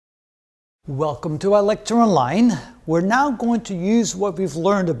Welcome to our lecture online. We're now going to use what we've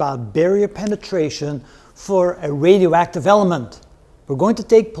learned about barrier penetration for a radioactive element. We're going to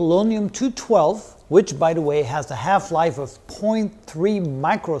take polonium-212, which by the way has a half-life of 0.3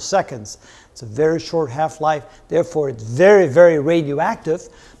 microseconds. It's a very short half-life, therefore it's very, very radioactive.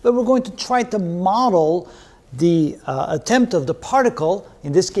 But we're going to try to model the attempt of the particle,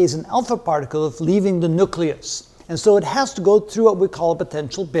 in this case an alpha particle, of leaving the nucleus. And so it has to go through what we call a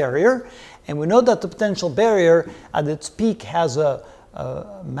potential barrier. And we know that the potential barrier at its peak has a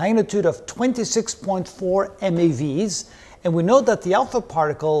magnitude of 26.4 MeVs. And we know that the alpha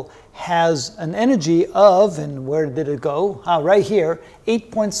particle has an energy of, and where did it go? Right here,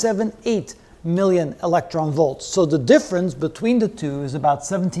 8.78 million electron volts. So the difference between the two is about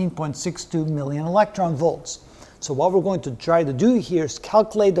 17.62 million electron volts. So what we're going to try to do here is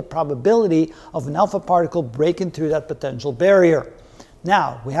calculate the probability of an alpha particle breaking through that potential barrier.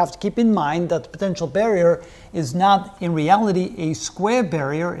 Now, we have to keep in mind that the potential barrier is not in reality a square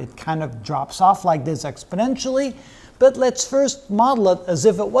barrier. It kind of drops off like this exponentially. But let's first model it as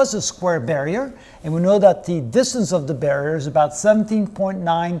if it was a square barrier. And we know that the distance of the barrier is about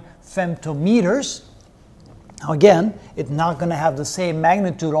 17.9 femtometers. Now again, it's not going to have the same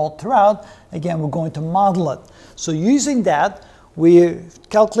magnitude all throughout. Again, we're going to model it. So using that, we're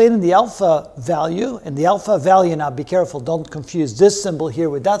calculating the alpha value, and the alpha value, now be careful, don't confuse this symbol here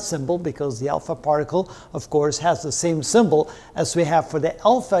with that symbol, because the alpha particle, of course, has the same symbol as we have for the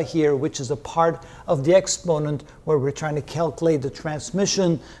alpha here, which is a part of the exponent where we're trying to calculate the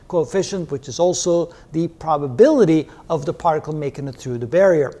transmission coefficient, which is also the probability of the particle making it through the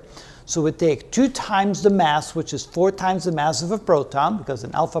barrier. So we take 2 times the mass, which is 4 times the mass of a proton, because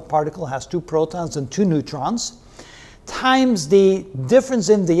an alpha particle has 2 protons and 2 neutrons, times the difference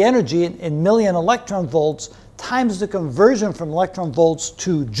in the energy in million electron volts, times the conversion from electron volts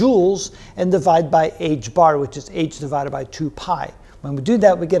to joules, and divide by h bar, which is h divided by 2 pi. When we do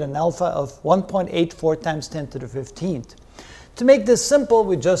that, we get an alpha of 1.84 times 10 to the 15th. To make this simple,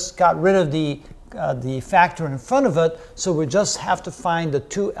 we just got rid of the factor in front of it, so we just have to find the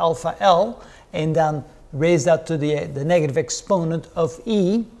 2 alpha L and then raise that to the negative exponent of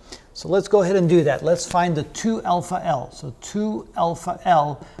E. So let's go ahead and do that. Let's find the 2 alpha L. So 2 alpha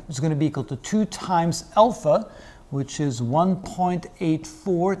L is going to be equal to 2 times alpha, which is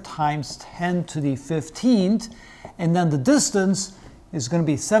 1.84 times 10 to the 15th. And then the distance is going to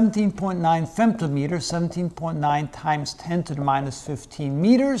be 17.9 femtometers, 17.9 times 10 to the minus 15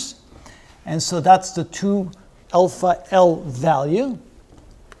 meters. And so that's the 2 alpha L value.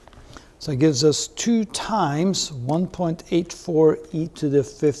 So it gives us 2 times 1.84 e to the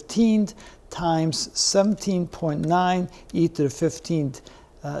 15th times 17.9 e to the 15th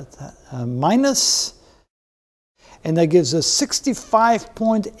minus. And that gives us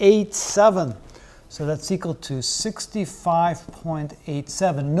 65.87. So that's equal to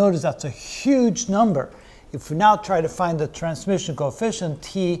 65.87. Notice that's a huge number. If we now try to find the transmission coefficient,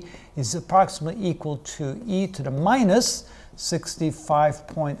 T is approximately equal to e to the minus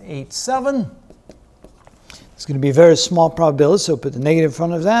 65.87. It's going to be a very small probability, so put the negative in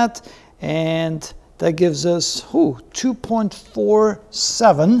front of that, and that gives us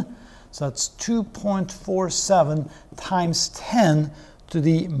 2.47. So that's 2.47 times 10 to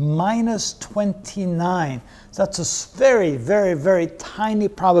the minus 29. So that's a very, very, very tiny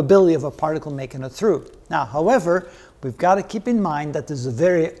probability of a particle making it through. Now, however, we've got to keep in mind that this is a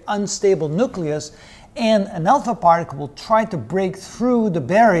very unstable nucleus, and an alpha particle will try to break through the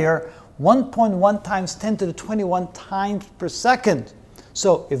barrier 1.1 times 10 to the 21 times per second.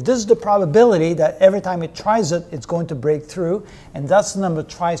 So if this is the probability that every time it tries it, it's going to break through, and that's the number of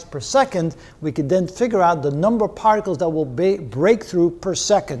tries per second, we could then figure out the number of particles that will break through per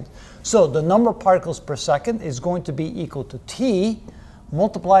second. So the number of particles per second is going to be equal to T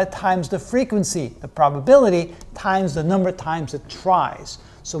multiplied times the frequency, the probability, times the number of times it tries.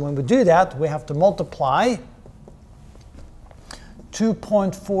 So when we do that, we have to multiply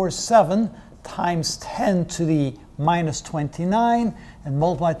 2.47 times 10 to the minus 29 and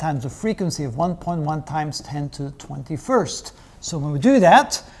multiply times the frequency of 1.1 times 10 to the 21st. So when we do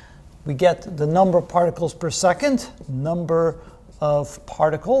that, we get the number of particles per second, number of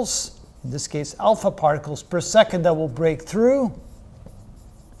particles, in this case alpha particles per second that will break through,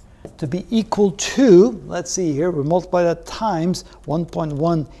 to be equal to, let's see here, we multiply that times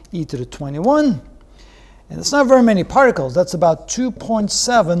 1.1 e to the 21. And it's not very many particles. That's about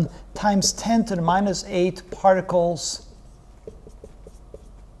 2.7 times 10 to the minus 8 particles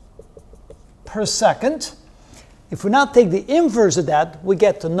per second. If we now take the inverse of that, we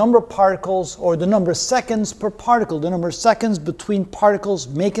get the number of particles, or the number of seconds per particle, the number of seconds between particles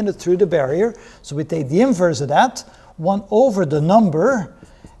making it through the barrier. So we take the inverse of that, 1 over the number,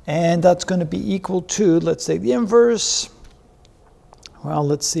 and that's going to be equal to, let's take the inverse, well,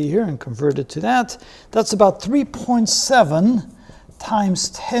 let's see here and convert it to that. That's about 3.7 times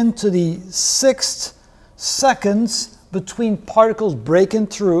 10 to the 6th seconds between particles breaking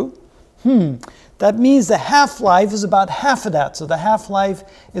through. That means the half-life is about half of that. So the half-life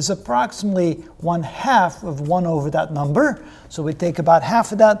is approximately 1/2 of 1 over that number. So we take about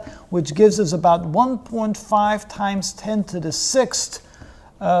half of that, which gives us about 1.5 times 10 to the 6th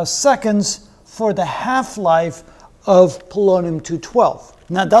seconds for the half-life of polonium-212.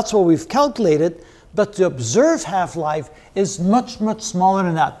 Now that's what we've calculated, but the observed half-life is much, much smaller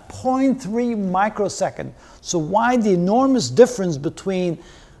than that, 0.3 microsecond. So why the enormous difference between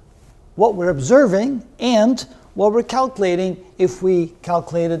what we're observing and what we're calculating if we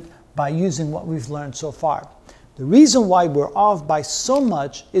calculate it by using what we've learned so far? The reason why we're off by so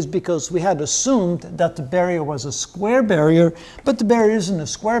much is because we had assumed that the barrier was a square barrier, but the barrier isn't a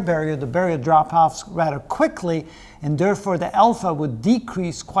square barrier. The barrier drops off rather quickly, and therefore the alpha would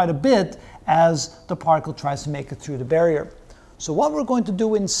decrease quite a bit as the particle tries to make it through the barrier. So what we're going to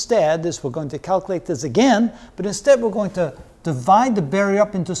do instead is we're going to calculate this again, but instead we're going to divide the barrier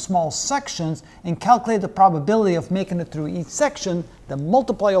up into small sections and calculate the probability of making it through each section, then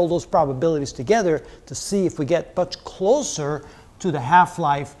multiply all those probabilities together to see if we get much closer to the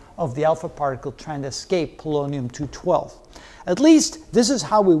half-life of the alpha particle trying to escape polonium-212. At least this is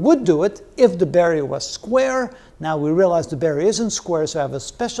how we would do it if the barrier was square. Now we realize the barrier isn't square, so I have a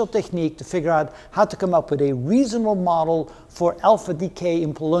special technique to figure out how to come up with a reasonable model for alpha decay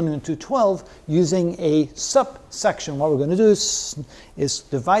in polonium-212 using a subsection. What we're going to do is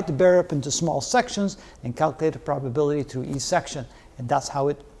divide the barrier up into small sections and calculate the probability through each section. And that's how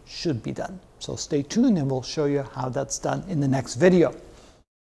it should be done. So stay tuned and we'll show you how that's done in the next video.